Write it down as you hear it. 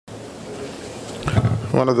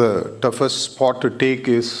One of the toughest spot to take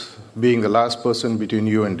is being the last person between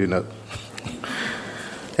you and dinner.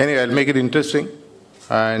 Anyway, I'll make it interesting.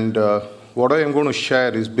 And what I am going to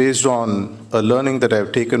share is based on a learning that I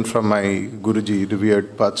have taken from my Guruji,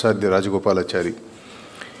 revered Pacharya Rajagopalachari.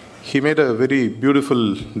 He made a very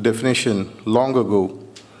beautiful definition long ago,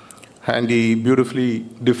 and he beautifully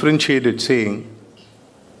differentiated saying,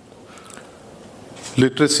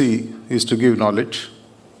 literacy is to give knowledge.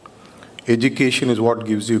 Education is what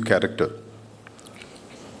gives you character.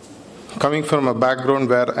 Coming from a background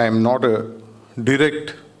where I am not a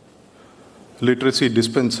direct literacy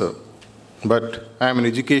dispenser, but I am an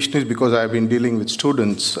educationist because I have been dealing with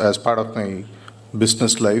students as part of my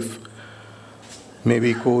business life,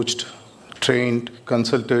 maybe coached, trained,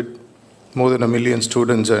 consulted more than 1 million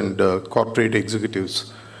students and corporate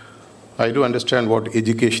executives. I do understand what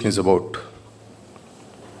education is about.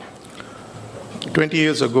 20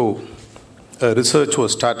 years ago, research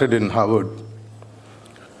was started in Harvard,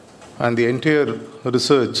 and the entire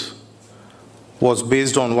research was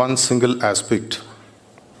based on one single aspect.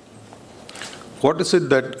 What is it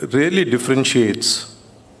that really differentiates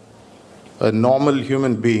a normal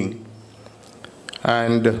human being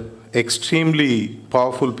and extremely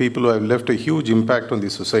powerful people who have left a huge impact on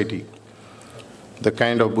the society? The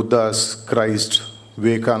kind of Buddhas, Christ,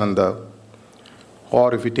 Vivekananda,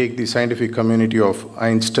 or if we take the scientific community of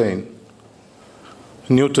Einstein,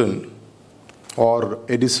 Newton, or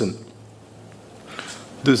Edison.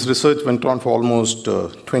 This research went on for almost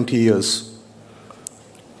 20 years,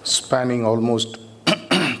 spanning almost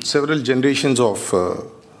several generations of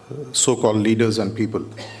so-called leaders and people.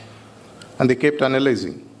 And they kept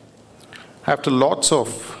analyzing. After lots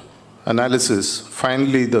of analysis,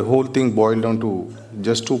 finally the whole thing boiled down to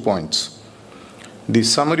just 2 points. The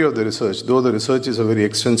summary of the research, though the research is a very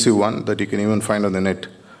extensive one that you can even find on the net,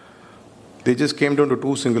 they just came down to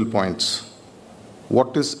 2 single points.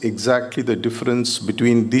 What is exactly the difference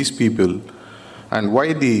between these people, and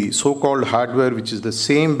why the so-called hardware, which is the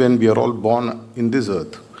same when we are all born in this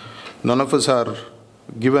earth, none of us are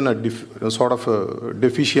given a sort of a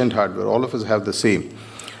deficient hardware. All of us have the same,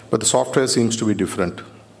 but the software seems to be different.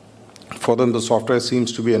 For them, the software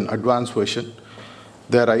seems to be an advanced version.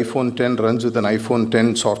 Their iPhone 10 runs with an iPhone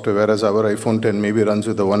 10 software, whereas our iPhone 10 maybe runs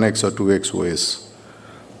with a 1X or 2X OS.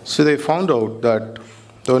 So they found out that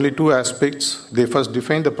the only 2 aspects. They first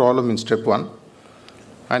defined the problem in step 1,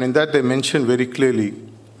 and in that they mentioned very clearly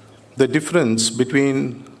the difference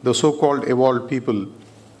between the so-called evolved people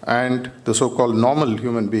and the so-called normal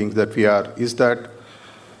human beings that we are is that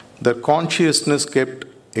their consciousness kept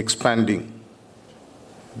expanding.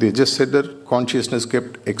 They just said that consciousness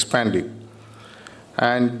kept expanding.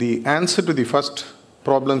 And the answer to the first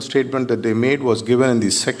problem statement that they made was given in the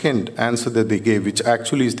second answer that they gave, which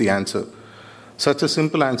actually is the answer. Such a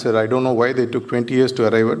simple answer, I don't know why they took 20 years to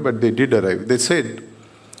arrive at, but they did arrive. They said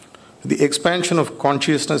the expansion of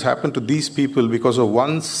consciousness happened to these people because of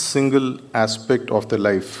one single aspect of their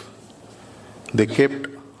life. They kept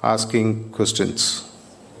asking questions.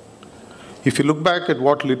 If you look back at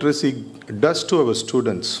what literacy does to our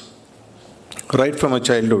students, right from a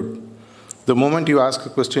childhood, the moment you ask a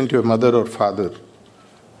question to your mother or father,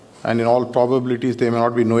 and in all probabilities they may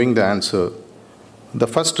not be knowing the answer, the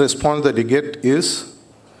first response that you get is,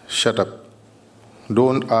 shut up.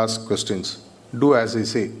 Don't ask questions. Do as I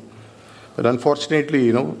say. But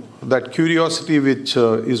unfortunately, that curiosity which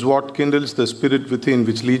is what kindles the spirit within,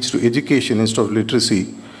 which leads to education instead of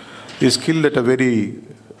literacy, is killed at a very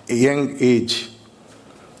young age.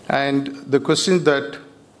 And the question that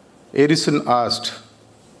Edison asked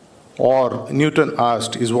or Newton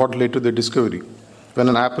asked is what led to the discovery. When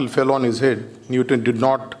an apple fell on his head, Newton did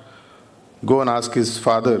not go and ask his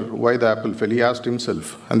father why the apple fell. He asked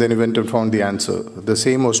himself, and then he went and found the answer. The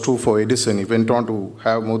same was true for Edison. He went on to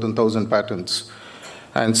have more than 1,000 patents.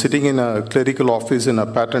 And sitting in a clerical office, in a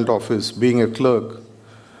patent office, being a clerk,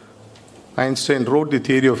 Einstein wrote the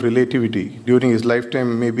theory of relativity. During his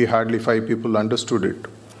lifetime, maybe hardly 5 people understood it.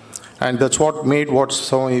 And that's what made what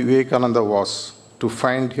Swami Vivekananda was, to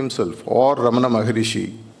find himself, or Ramana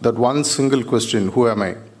Maharishi, that one single question, who am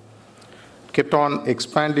I, kept on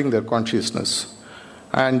expanding their consciousness.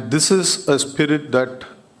 And this is a spirit that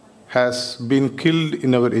has been killed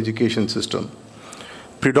in our education system.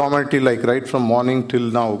 Predominantly, like right from morning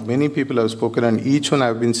till now, many people have spoken, and each one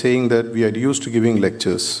have been saying that we are used to giving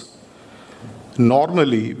lectures.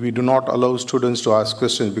 Normally, we do not allow students to ask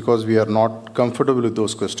questions because we are not comfortable with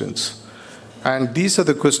those questions. And these are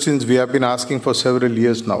the questions we have been asking for several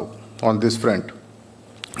years now on this front.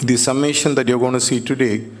 The summation that you're going to see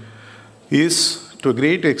today is to a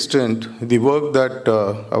great extent, the work that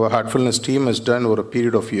our Heartfulness team has done over a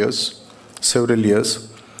period of years, several years,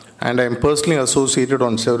 and I am personally associated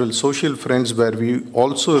on several social fronts where we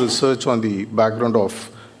also research on the background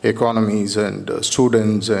of economies and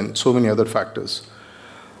students and so many other factors.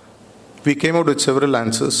 We came out with several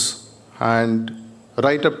answers, and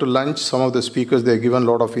right up to lunch, some of the speakers, they have given a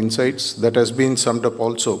lot of insights that has been summed up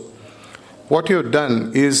also. What you have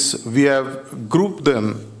done is we have grouped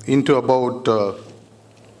them into about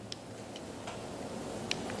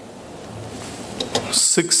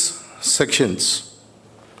 6 sections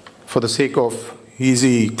for the sake of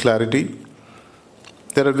easy clarity.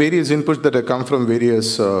 There are various inputs that have come from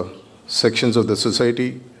various sections of the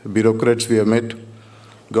society, bureaucrats we have met,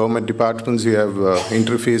 government departments we have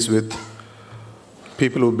interfaced with,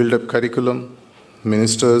 people who build up curriculum,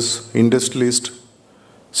 ministers, industrialists,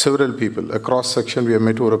 several people across section we have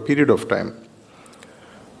met over a period of time.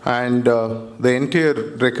 And the entire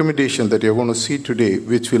recommendation that you're going to see today,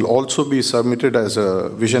 which will also be submitted as a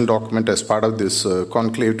vision document as part of this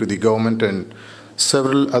conclave to the government and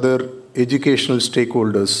several other educational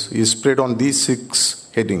stakeholders, is spread on these 6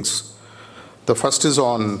 headings. The first is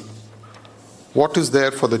on what is there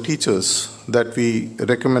for the teachers that we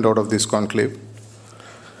recommend out of this conclave.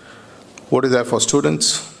 What is there for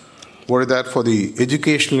students? What is there for the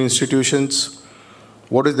educational institutions?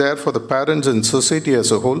 What is there for the parents and society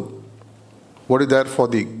as a whole? What is there for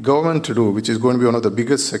the government to do, which is going to be one of the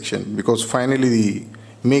biggest sections, because finally the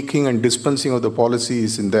making and dispensing of the policy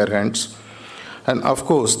is in their hands. And of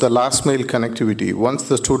course, the last mile connectivity. Once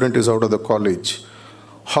the student is out of the college,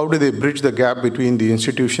 how do they bridge the gap between the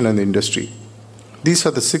institution and the industry? These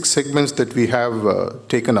are the 6 segments that we have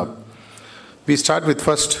taken up. We start with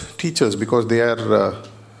first teachers because they are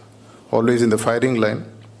always in the firing line.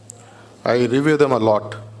 I revere them a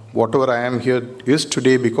lot. Whatever I am here is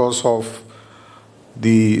today because of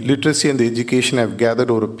the literacy and the education I've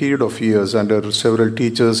gathered over a period of years under several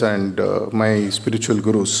teachers and my spiritual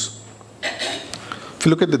gurus. If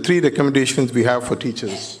you look at the 3 recommendations we have for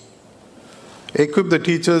teachers, equip the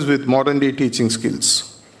teachers with modern day teaching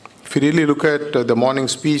skills. If you really look at the morning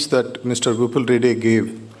speech that Mr. Vipul Reddy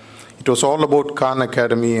gave, it was all about Khan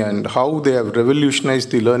Academy and how they have revolutionized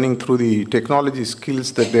the learning through the technology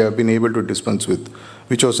skills that they have been able to dispense with,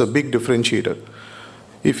 which was a big differentiator.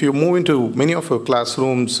 If you move into many of our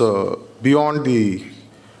classrooms beyond the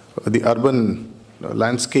urban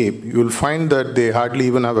landscape, you will find that they hardly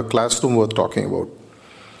even have a classroom worth talking about.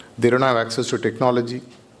 They don't have access to technology.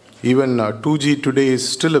 Even 2G today is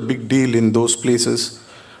still a big deal in those places.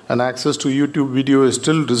 And access to YouTube video is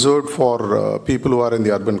still reserved for people who are in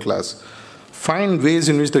the urban class. Find ways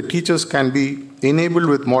in which the teachers can be enabled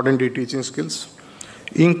with modern day teaching skills,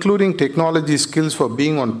 including technology skills for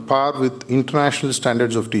being on par with international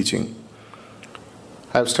standards of teaching.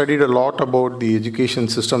 I've studied a lot about the education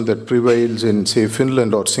system that prevails in, say,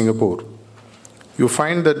 Finland or Singapore. You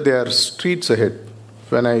find that they are streets ahead.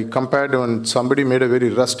 When I compared, when somebody made a very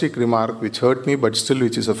rustic remark which hurt me, but still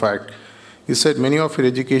which is a fact, he said many of your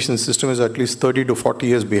education system is at least 30 to 40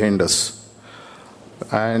 years behind us.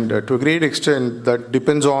 And to a great extent, that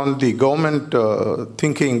depends on the government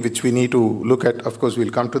thinking, which we need to look at. Of course, we'll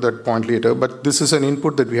come to that point later, but this is an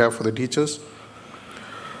input that we have for the teachers.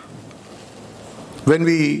 When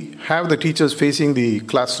we have the teachers facing the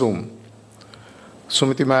classroom,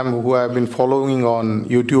 Sumiti ma'am, who I have been following on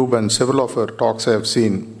YouTube and several of her talks I have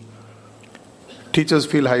seen, teachers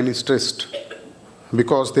feel highly stressed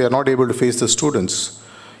because they are not able to face the students.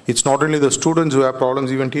 It's not only the students who have problems,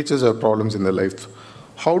 even teachers have problems in their life.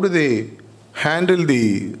 How do they handle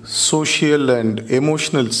the social and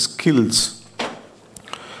emotional skills?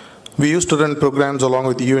 We used to run programs along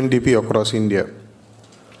with UNDP across India.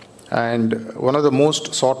 And one of the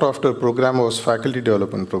most sought after programs was faculty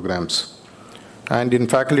development programs. And in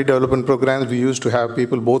faculty development programs, we used to have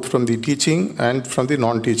people both from the teaching and from the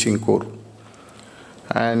non-teaching core.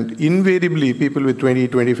 And invariably, people with 20,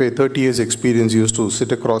 25, 30 years experience used to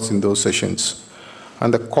sit across in those sessions.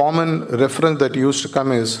 And the common reference that used to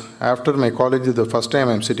come is, after my college is the first time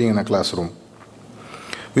I'm sitting in a classroom.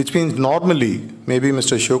 Which means normally, maybe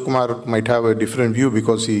Mr. Shivakumar might have a different view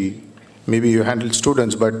because maybe you handle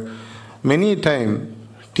students, but many times,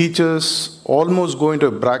 teachers almost go into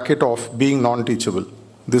a bracket of being non-teachable.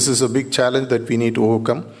 This is a big challenge that we need to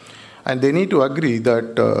overcome. And they need to agree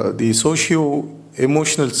that the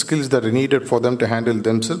socio-emotional skills that are needed for them to handle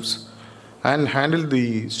themselves and handle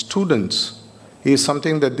the students is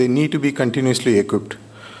something that they need to be continuously equipped.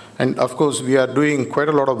 And of course, we are doing quite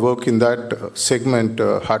a lot of work in that segment,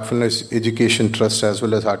 Heartfulness Education Trust as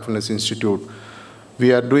well as Heartfulness Institute.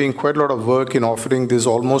 We are doing quite a lot of work in offering this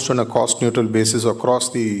almost on a cost-neutral basis across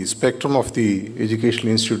the spectrum of the educational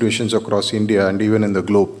institutions across India and even in the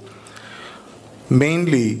globe.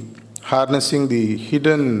 Mainly harnessing the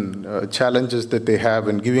hidden challenges that they have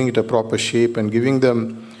and giving it a proper shape and giving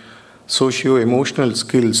them socio-emotional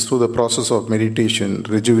skills through the process of meditation,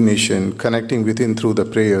 rejuvenation, connecting within through the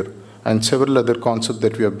prayer, and several other concepts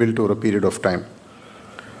that we have built over a period of time.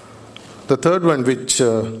 The third one, which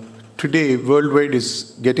today worldwide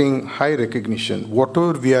is getting high recognition,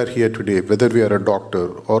 whatever we are here today, whether we are a doctor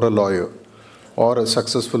or a lawyer or a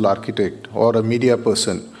successful architect or a media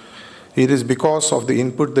person, it is because of the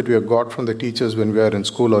input that we have got from the teachers when we are in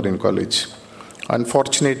school or in college.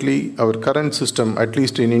 Unfortunately, our current system, at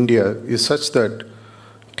least in India, is such that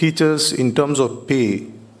teachers in terms of pay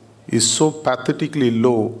is so pathetically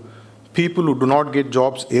low. People who do not get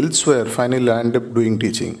jobs elsewhere finally end up doing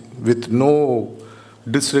teaching with no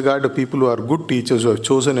disregard of people who are good teachers who have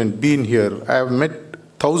chosen and been here. I have met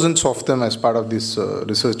thousands of them as part of this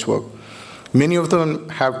research work. Many of them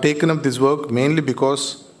have taken up this work mainly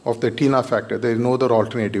because of the TINA factor. There is no other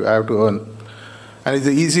alternative. I have to earn. And it's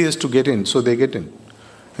the easiest to get in, so they get in.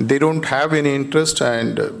 They don't have any interest,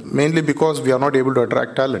 and mainly because we are not able to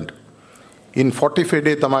attract talent. In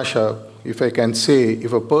 45-day tamasha, if I can say,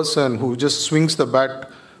 if a person who just swings the bat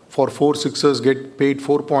for 4 sixers get paid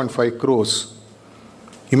 4.5 crores,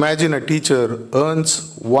 imagine a teacher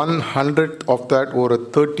earns 1/100th of that over a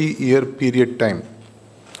 30-year period time.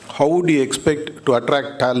 How would you expect to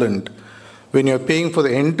attract talent when you're paying for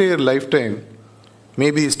the entire lifetime?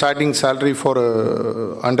 Maybe starting salary for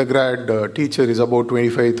an undergrad teacher is about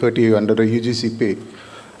 25-30 under a UGC pay.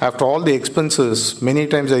 After all the expenses, many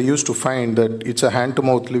times I used to find that it's a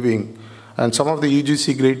hand-to-mouth living. And some of the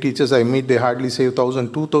UGC grade teachers I meet, they hardly save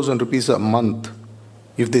 1,000-2,000 rupees a month.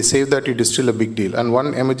 If they save that, it is still a big deal. And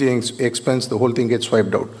one emerging expense, the whole thing gets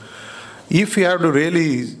wiped out. If we have to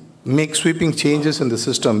really make sweeping changes in the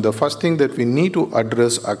system, the first thing that we need to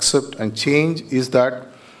address, accept, and change is that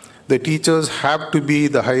the teachers have to be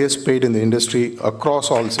the highest paid in the industry across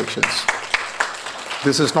all sections.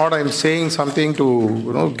 This is not I'm saying something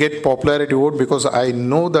to get popularity vote, because I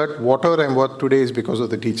know that whatever I'm worth today is because of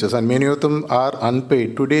the teachers, and many of them are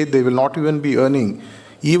unpaid. Today they will not even be earning,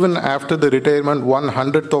 even after the retirement,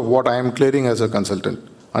 1/100th of what I am clearing as a consultant.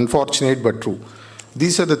 Unfortunate but true.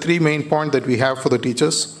 These are the 3 main points that we have for the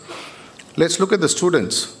teachers. Let's look at the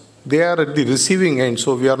students. They are at the receiving end,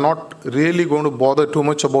 so we are not really going to bother too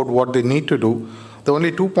much about what they need to do. The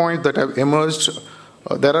only 2 points that have emerged,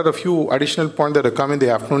 there are a few additional points that have come in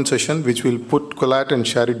the afternoon session, which we'll collate and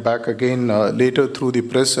share it back again later through the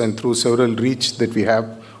press and through several reach that we have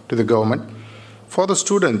to the government. For the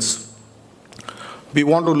students, we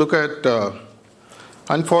want to look at,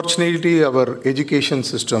 unfortunately, our education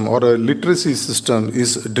system or a literacy system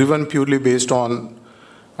is driven purely based on,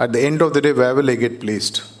 at the end of the day, where will I get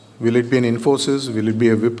placed? Will it be an Infosys? Will it be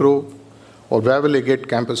a Wipro? Or where will I get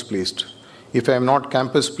campus placed? If I am not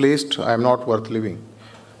campus placed, I am not worth living.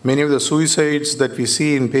 Many of the suicides that we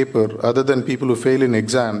see in paper, other than people who fail in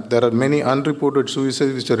exam, there are many unreported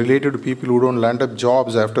suicides which are related to people who don't land up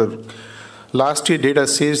jobs after. Last year data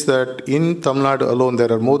says that in Tamil Nadu alone,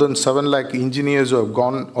 there are more than 7 lakh engineers who have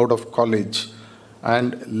gone out of college,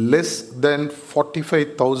 and less than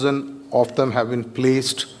 45,000 of them have been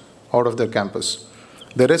placed out of their campus.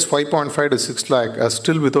 The rest 5.5 to 6 lakh are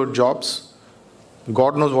still without jobs.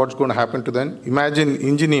 God knows what's going to happen to them. Imagine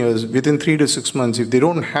engineers within 3 to 6 months, if they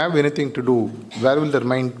don't have anything to do, where will their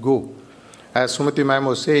mind go? As Sumati ma'am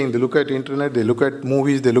was saying, they look at internet, they look at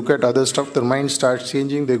movies, they look at other stuff, their mind starts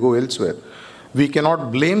changing, they go elsewhere. We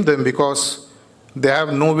cannot blame them because they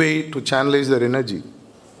have no way to channelize their energy.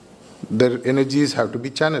 Their energies have to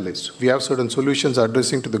be channelized. We have certain solutions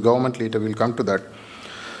addressing to the government later, we'll come to that.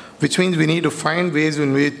 Which means we need to find ways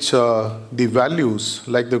in which the values,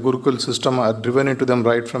 like the Gurukul system, are driven into them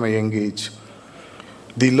right from a young age.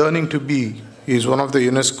 The learning to be is one of the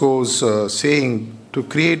UNESCO's saying to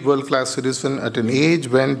create world-class citizens at an age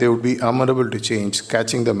when they would be amenable to change,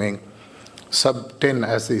 catching them young. Sub 10,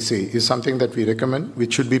 as they say, is something that we recommend,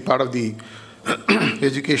 which should be part of the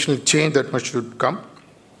educational change that must should come.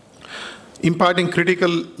 Imparting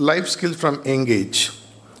critical life skills from young age.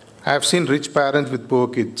 I have seen rich parents with poor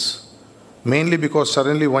kids, mainly because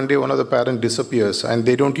suddenly one day one of the parents disappears and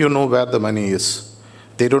they don't even know where the money is.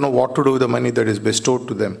 They don't know what to do with the money that is bestowed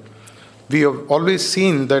to them. We have always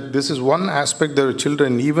seen that this is one aspect that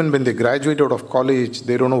children, even when they graduate out of college,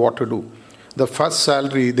 they don't know what to do. The first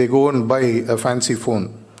salary, they go and buy a fancy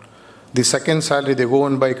phone. The second salary, they go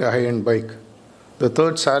and buy a high-end bike. The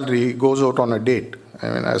third salary goes out on a date. I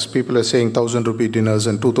mean, as people are saying, 1,000 rupee dinners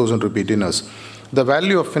and 2,000 rupee dinners. The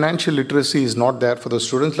value of financial literacy is not there for the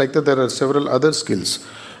students. Like that, there are several other skills,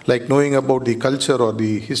 like knowing about the culture or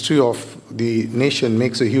the history of the nation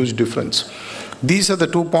makes a huge difference. These are the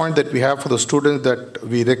 2 points that we have for the students that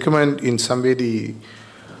we recommend in some way the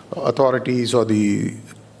authorities or the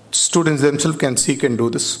students themselves can seek and do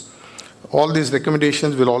this. All these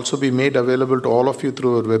recommendations will also be made available to all of you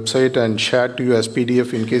through our website and shared to you as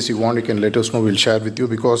PDF. In case you want, you can let us know, we'll share with you,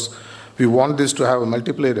 because we want this to have a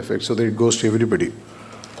multiplier effect so that it goes to everybody.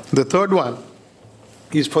 The third one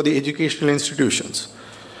is for the educational institutions.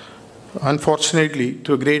 Unfortunately,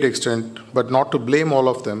 to a great extent, but not to blame all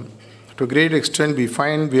of them, to a great extent we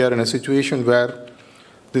find we are in a situation where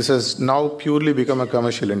this has now purely become a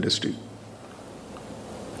commercial industry.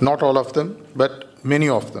 Not all of them, but many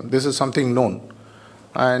of them. This is something known.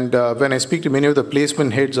 And when I speak to many of the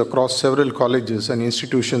placement heads across several colleges and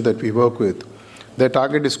institutions that we work with, their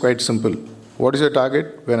target is quite simple. What is the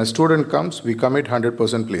target? When a student comes, we commit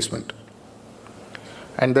 100% placement.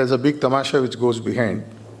 And there's a big tamasha which goes behind.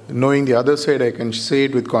 Knowing the other side, I can say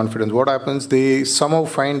it with confidence. What happens? They somehow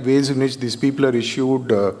find ways in which these people are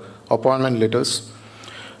issued appointment letters.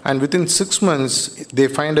 And within 6 months, they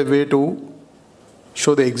find a way to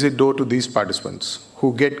show the exit door to these participants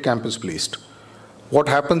who get campus placed. What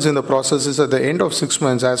happens in the process is at the end of 6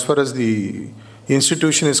 months, as far as the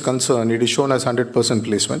institution is concerned, it is shown as 100%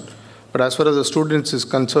 placement. But as far as the students is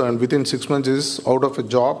concerned, within 6 months is out of a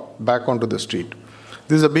job, back onto the street.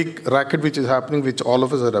 This is a big racket which is happening, which all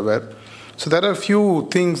of us are aware. So there are a few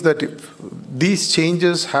things that these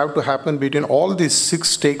changes have to happen between all these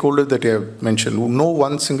 6 stakeholders that I have mentioned. No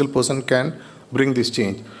one single person can bring this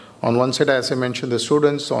change. On one side, as I mentioned, the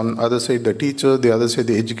students, on the other side, the teacher, the other side,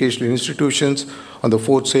 the educational institutions, on the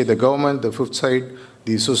fourth side, the government, the fifth side,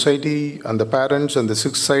 the society and the parents, and the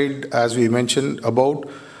sixth side, as we mentioned, about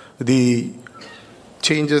the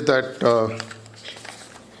changes that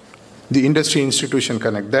the industry institution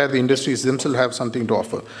connect. There, the industries themselves have something to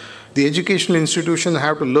offer. The educational institutions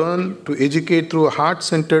have to learn to educate through a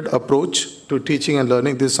heart-centered approach to teaching and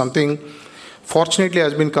learning. This is something fortunately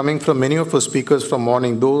has been coming from many of our speakers from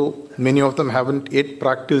morning, though many of them haven't yet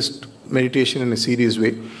practiced meditation in a serious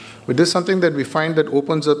way. But this is something that we find that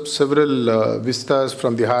opens up several vistas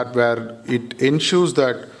from the heart, where it ensures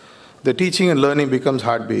that the teaching and learning becomes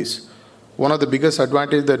heart-based. One of the biggest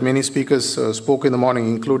advantages that many speakers spoke in the morning,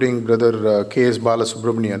 including Brother K.S.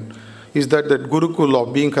 Balasubramanian, is that Gurukul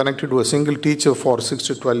of being connected to a single teacher for 6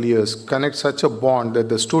 to 12 years connects such a bond that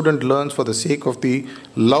the student learns for the sake of the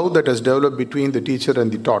love that has developed between the teacher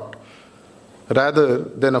and the taught, rather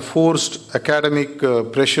than a forced academic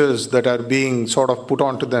pressures that are being sort of put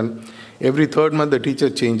onto them. Every 3rd month the teacher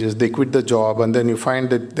changes, they quit the job, and then you find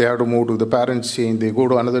that they have to move to, the parents change, they go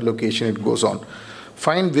to another location, it goes on.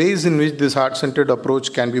 Find ways in which this heart-centered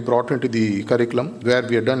approach can be brought into the curriculum, where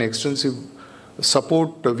we have done extensive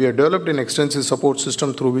support. We have developed an extensive support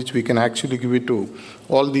system through which we can actually give it to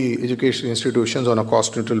all the education institutions on a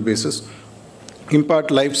cost-neutral basis, impart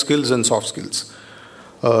life skills and soft skills.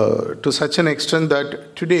 To such an extent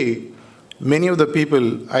that today, many of the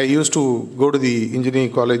people, I used to go to the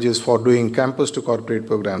engineering colleges for doing campus to corporate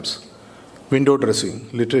programs, window dressing,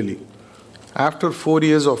 literally. After 4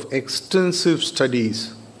 years of extensive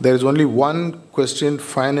studies, there is only one question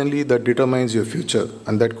finally that determines your future,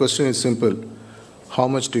 and that question is simple. How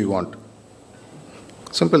much do you want?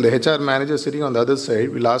 Simple. The HR manager sitting on the other side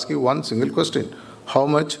will ask you one single question. How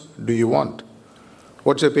much do you want?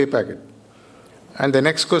 What's your pay packet? And the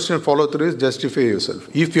next question follow through is justify yourself.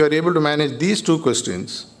 If you are able to manage these 2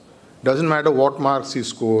 questions, doesn't matter what marks you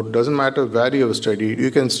score, doesn't matter where you have studied,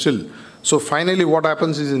 you can still. So finally what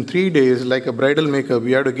happens is in 3 days, like a bridal makeup,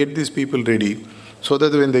 we have to get these people ready so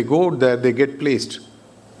that when they go out there, they get placed.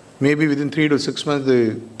 Maybe within 3 to 6 months,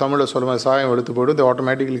 they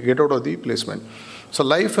automatically get out of the placement. So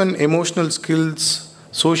life and emotional skills,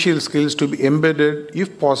 social skills to be embedded,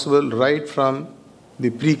 if possible, right from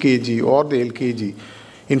the pre-KG or the LKG.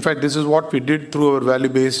 In fact, this is what we did through our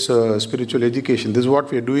value-based spiritual education. This is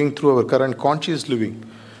what we are doing through our current conscious living.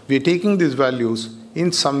 We are taking these values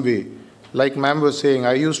in some way. Like ma'am was saying,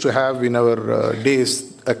 I used to have in our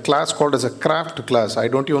days a class called as a craft class. I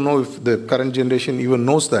don't even know if the current generation even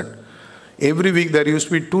knows that. Every week there used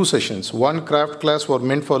to be 2 sessions. One craft class was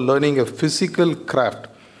meant for learning a physical craft.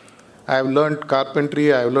 I have learned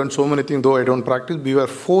carpentry, I have learned so many things, though I don't practice. We were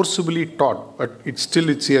forcibly taught, but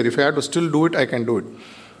it's here. If I have to still do it, I can do it.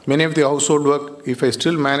 Many of the household work, if I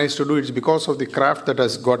still manage to do it, it's because of the craft that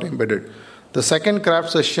has got embedded. The second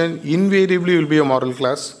craft session invariably will be a moral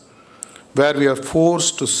class, where we are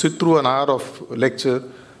forced to sit through an hour of lecture.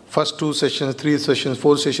 First 2 sessions, 3 sessions,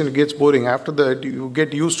 4 sessions, it gets boring. After that, you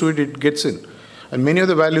get used to it, it gets in. And many of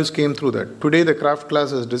the values came through that. Today, the craft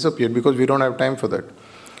class has disappeared because we don't have time for that.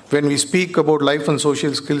 When we speak about life and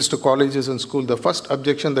social skills to colleges and schools, the first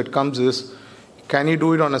objection that comes is, can you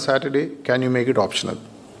do it on a Saturday? Can you make it optional?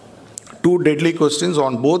 Two deadly questions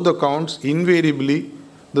on both the counts. Invariably,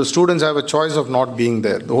 the students have a choice of not being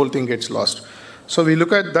there. The whole thing gets lost. So we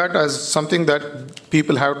look at that as something that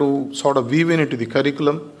people have to sort of weave into the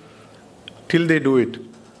curriculum till they do it.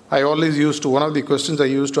 I always used to, one of the questions I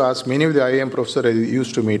used to ask many of the IIM professors I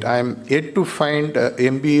used to meet, I am yet to find an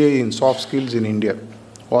MBA in soft skills in India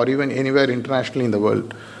or even anywhere internationally in the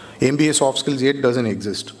world. MBA soft skills yet doesn't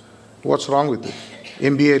exist. What's wrong with it?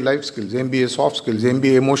 MBA life skills, MBA soft skills,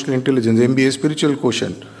 MBA emotional intelligence, MBA spiritual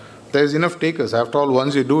quotient. There's enough takers. After all,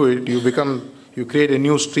 once you do it, you create a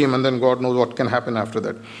new stream, and then God knows what can happen after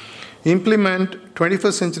that. Implement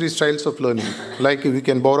 21st century styles of learning. Like we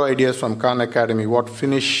can borrow ideas from Khan Academy, what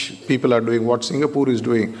Finnish people are doing, what Singapore is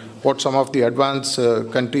doing, what some of the advanced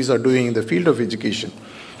countries are doing in the field of education,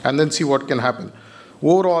 and then see what can happen.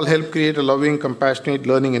 Overall, help create a loving, compassionate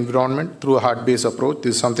learning environment through a heart-based approach.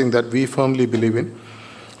 This is something that we firmly believe in.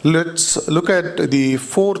 Let's look at the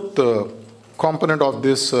fourth component of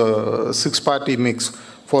this six-party mix.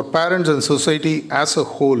 For parents and society as a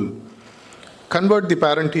whole, convert the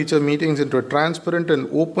parent-teacher meetings into a transparent and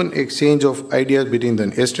open exchange of ideas between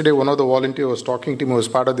them. Yesterday, one of the volunteers was talking to me, who was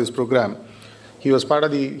part of this program. He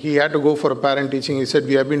had to go for a parent teaching. He said,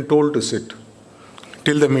 we have been told to sit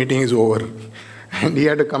till the meeting is over. And he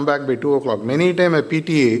had to come back by 2 o'clock. Many times a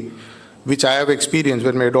PTA, which I have experienced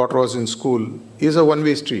when my daughter was in school, is a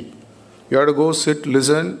one-way street. You have to go, sit,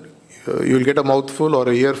 listen. You'll get a mouthful or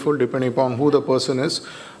a earful depending upon who the person is.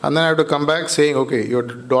 And then I have to come back saying, okay, your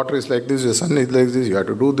daughter is like this, your son is like this, you have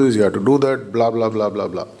to do this, you have to do that, blah, blah, blah, blah,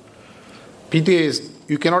 blah. PTA is,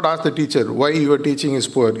 you cannot ask the teacher why your teaching is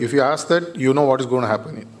poor. If you ask that, you know what is going to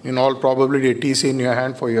happen. In all probability, a TC in your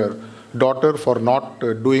hand for your daughter for not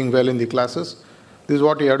doing well in the classes. This is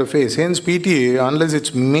what you have to face. Hence, PTA, unless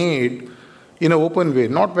it's made in an open way,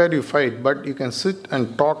 not where you fight, but you can sit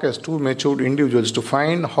and talk as two matured individuals to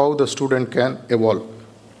find how the student can evolve.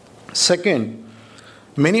 Second,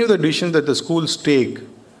 many of the decisions that the schools take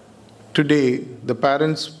today, the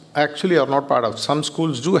parents actually are not part of. Some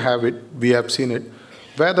schools do have it, we have seen it,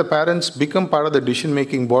 where the parents become part of the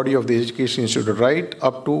decision-making body of the education institute, right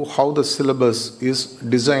up to how the syllabus is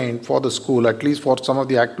designed for the school, at least for some of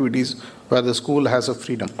the activities where the school has a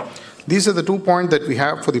freedom. These are the 2 points that we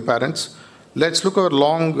have for the parents. Let's look at our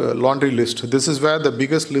long laundry list. This is where the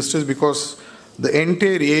biggest list is, because the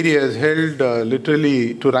entire area is held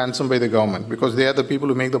literally to ransom by the government, because they are the people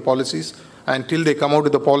who make the policies. Until they come out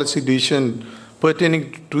with the policy decision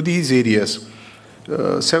pertaining to these areas.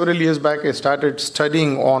 Several years back, I started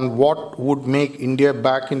studying on what would make India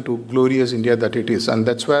back into glorious India that it is. And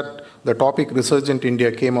that's where the topic Resurgent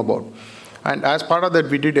India came about. And as part of that,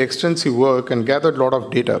 we did extensive work and gathered a lot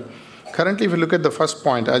of data. Currently, if you look at the first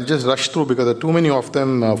point, I'll just rush through because there are too many of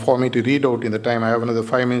them for me to read out in the time. I have another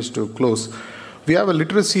 5 minutes to close. We have a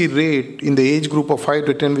literacy rate in the age group of 5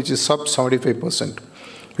 to 10, which is sub 75%,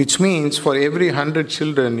 which means for every 100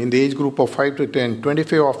 children in the age group of 5 to 10,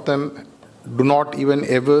 25 of them do not even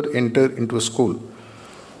ever enter into a school.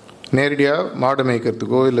 Neridia,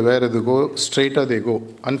 Madamaikathugo, illa veradhugo, straighter they go.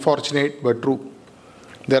 Unfortunate but true.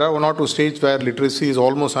 There are 1 or 2 states where literacy is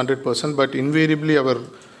almost 100%, but invariably our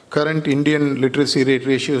current Indian literacy rate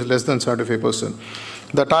ratio is less than 75%.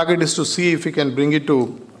 The target is to see if we can bring it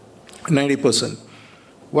to 90%.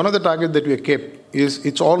 One of the targets that we have kept is,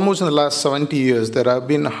 it's almost in the last 70 years, there have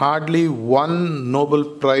been hardly one Nobel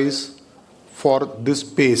Prize for this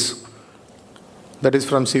pace. That is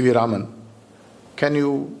from C.V. Raman. Can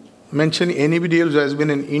you mention anybody else who has been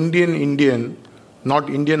an Indian, not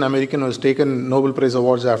Indian American, who has taken Nobel Prize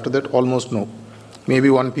awards after that? Almost no. Maybe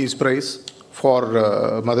one Peace Prize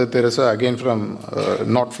for Mother Teresa, again from,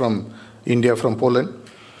 not from India, from Poland.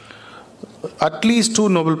 At least 2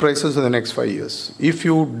 Nobel Prizes in the next 5 years. If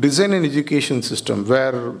you design an education system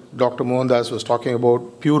where Dr. Mohandas was talking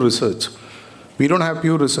about pure research, we don't have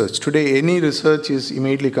pure research. Today, any research is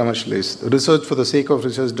immediately commercialized. Research for the sake of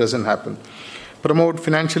research doesn't happen. Promote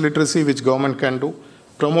financial literacy, which government can do.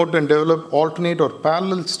 Promote and develop alternate or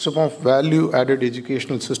parallel system of value-added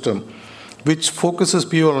educational system, which focuses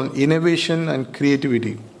people on innovation and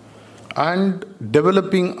creativity, and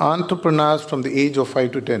developing entrepreneurs from the age of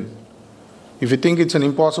 5 to 10. If you think it's an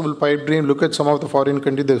impossible pipe dream, look at some of the foreign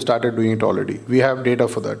countries, they've started doing it already. We have data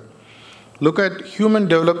for that. Look at Human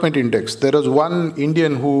Development Index. There was one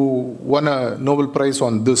Indian who won a Nobel Prize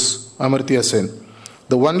on this, Amartya Sen.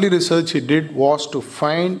 The only research he did was to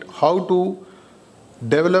find how to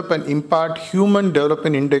develop and impart human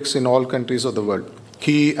development index in all countries of the world.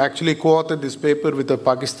 He actually co-authored this paper with a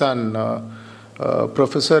Pakistan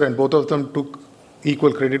professor, and both of them took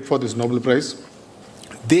equal credit for this Nobel Prize.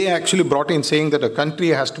 They actually brought in saying that a country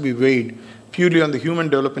has to be weighed purely on the human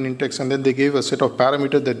development index, and then they gave a set of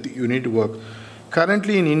parameters that you need to work.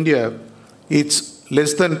 Currently in India, it's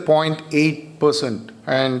less than 0.8%,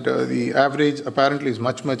 and the average apparently is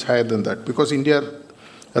much, much higher than that, because India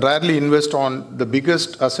rarely invests on the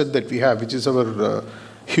biggest asset that we have, which is our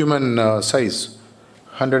human size.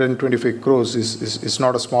 125 crores is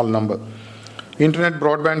not a small number. Internet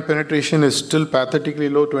broadband penetration is still pathetically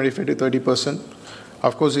low, 25 to 30%.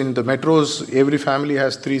 Of course, in the metros, every family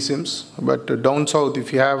has 3 SIMs, but down south,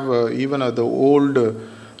 if you have even the old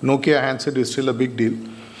Nokia handset, is still a big deal.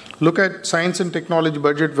 Look at science and technology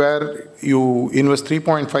budget, where you invest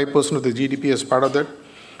 3.5% of the GDP as part of that.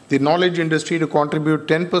 The knowledge industry to contribute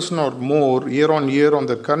 10% or more year on year on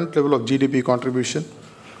the current level of GDP contribution.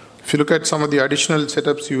 If you look at some of the additional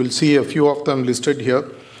setups, you will see a few of them listed here.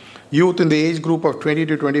 Youth in the age group of 20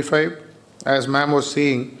 to 25, as ma'am was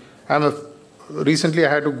saying, recently I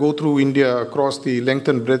had to go through India across the length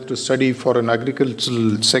and breadth to study for an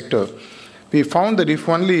agricultural sector. We found that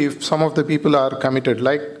if some of the people are committed,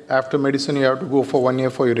 like after medicine you have to go for 1 year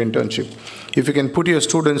for your internship. If you can put your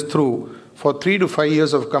students through for 3 to 5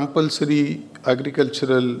 years of compulsory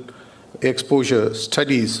agricultural exposure,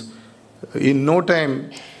 studies, in no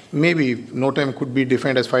time, maybe no time could be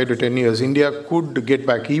defined as 5 to 10 years, India could get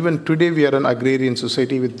back. Even today we are an agrarian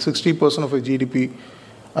society with 60% of our GDP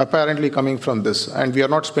apparently coming from this, and we are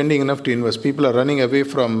not spending enough to invest. People are running away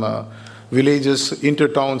from villages into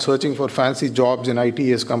town, searching for fancy jobs in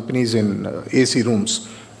ITS companies in AC rooms.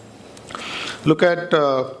 Look at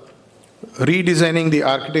redesigning the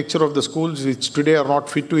architecture of the schools, which today are not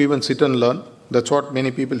fit to even sit and learn. That's what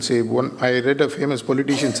many people say. I read a famous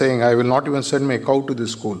politician saying, I will not even send my cow to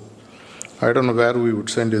this school. I don't know where we would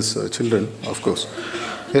send his children, of course.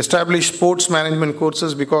 Establish sports management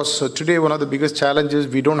courses, because today one of the biggest challenges,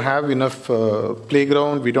 we don't have enough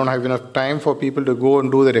playground, we don't have enough time for people to go and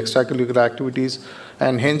do their extracurricular activities,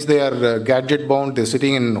 and hence they are gadget bound, they're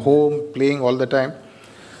sitting in home playing all the time.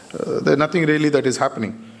 There's nothing really that is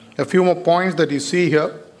happening. A few more points that you see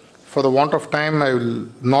here. For the want of time, I will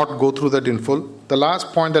not go through that in full. The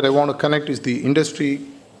last point that I want to connect is the industry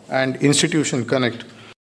and institution connect.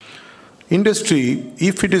 Industry,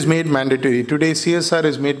 if it is made mandatory, today CSR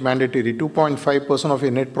is made mandatory, 2.5% of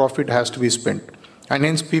your net profit has to be spent. And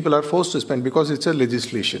hence people are forced to spend because it's a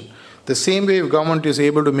legislation. The same way if government is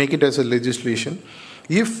able to make it as a legislation,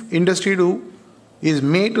 if industry is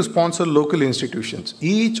made to sponsor local institutions,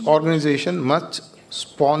 each organization must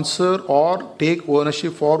sponsor or take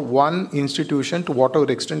ownership for one institution to whatever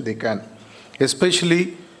extent they can.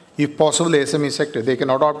 Especially if possible the SME sector, they can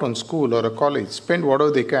adopt on school or a college, spend whatever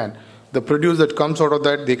they can. The produce that comes out of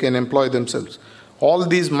that, they can employ themselves. All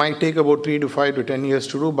these might take about 3 to 5 to 10 years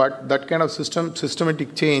to do, but that kind of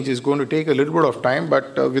systematic change is going to take a little bit of time,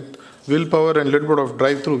 but with willpower and a little bit of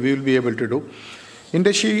drive-through, we will be able to do.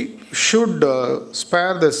 Industry should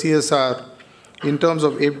spare the CSR in terms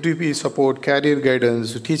of FDP support, career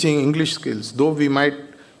guidance, teaching English skills. Though we might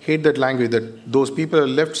hate that language, that those people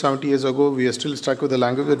left 70 years ago, we are still stuck with the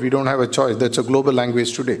language that we don't have a choice. That's a global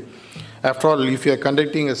language today. After all, if you are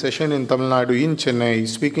conducting a session in Tamil Nadu, in Chennai,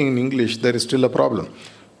 speaking in English, there is still a problem.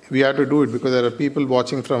 We have to do it because there are people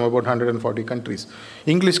watching from about 140 countries.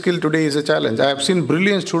 English skill today is a challenge. I have seen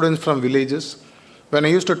brilliant students from villages. When I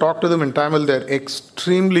used to talk to them in Tamil, they're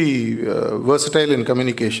extremely versatile in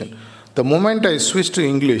communication. The moment I switch to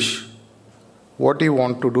English, what do you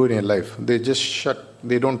want to do in your life? They just shut,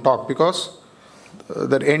 they don't talk, because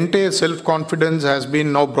that entire self-confidence has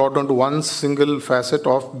been now brought onto one single facet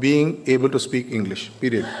of being able to speak English,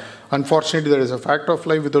 period. Unfortunately, there is a fact of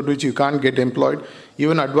life without which you can't get employed.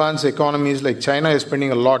 Even advanced economies like China is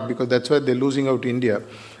spending a lot, because that's why they're losing out to India.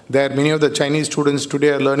 There, many of the Chinese students today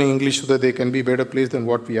are learning English so that they can be better placed than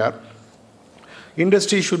what we are.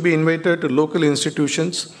 Industry should be invited to local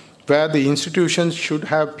institutions, where the institutions should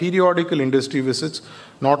have periodical industry visits,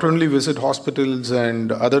 not only visit hospitals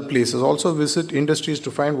and other places, also visit industries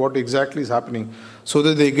to find what exactly is happening so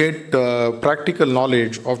that they get practical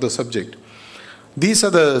knowledge of the subject. These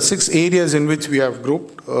are the 6 areas in which we have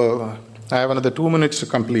grouped. I have another 2 minutes to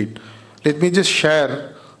complete. Let me just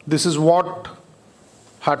share, this is what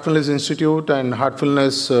Heartfulness Institute and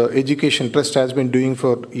Heartfulness Education Trust has been doing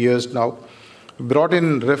for years now. Brought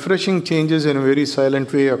in refreshing changes in a very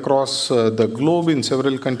silent way across the globe in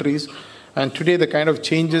several countries. And today the kind of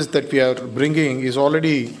changes that we are bringing is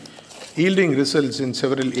already yielding results in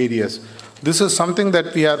several areas. This is something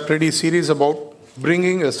that we are pretty serious about.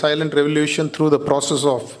 bringing a silent revolution through the process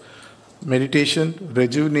of meditation,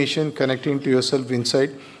 rejuvenation, connecting to yourself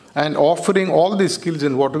inside, and offering all these skills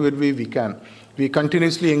in whatever way we can. We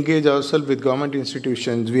continuously engage ourselves with government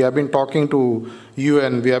institutions. We have been talking to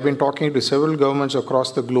UN, we have been talking to several governments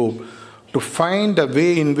across the globe to find a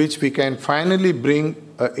way in which we can finally bring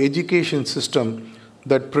an education system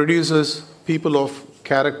that produces people of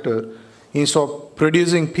character instead of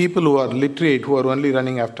producing people who are literate, who are only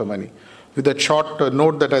running after money. With that short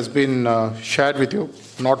note that has been shared with you,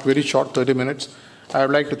 not very short, 30 minutes, I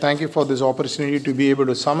would like to thank you for this opportunity to be able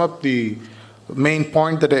to sum up the main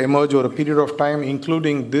point that emerged over a period of time,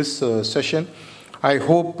 including this session. I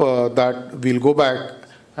hope that we'll go back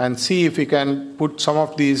and see if we can put some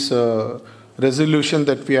of these resolutions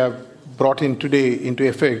that we have brought in today into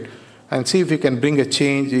effect and see if we can bring a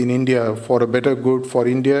change in India for a better good for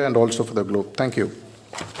India and also for the globe. Thank you.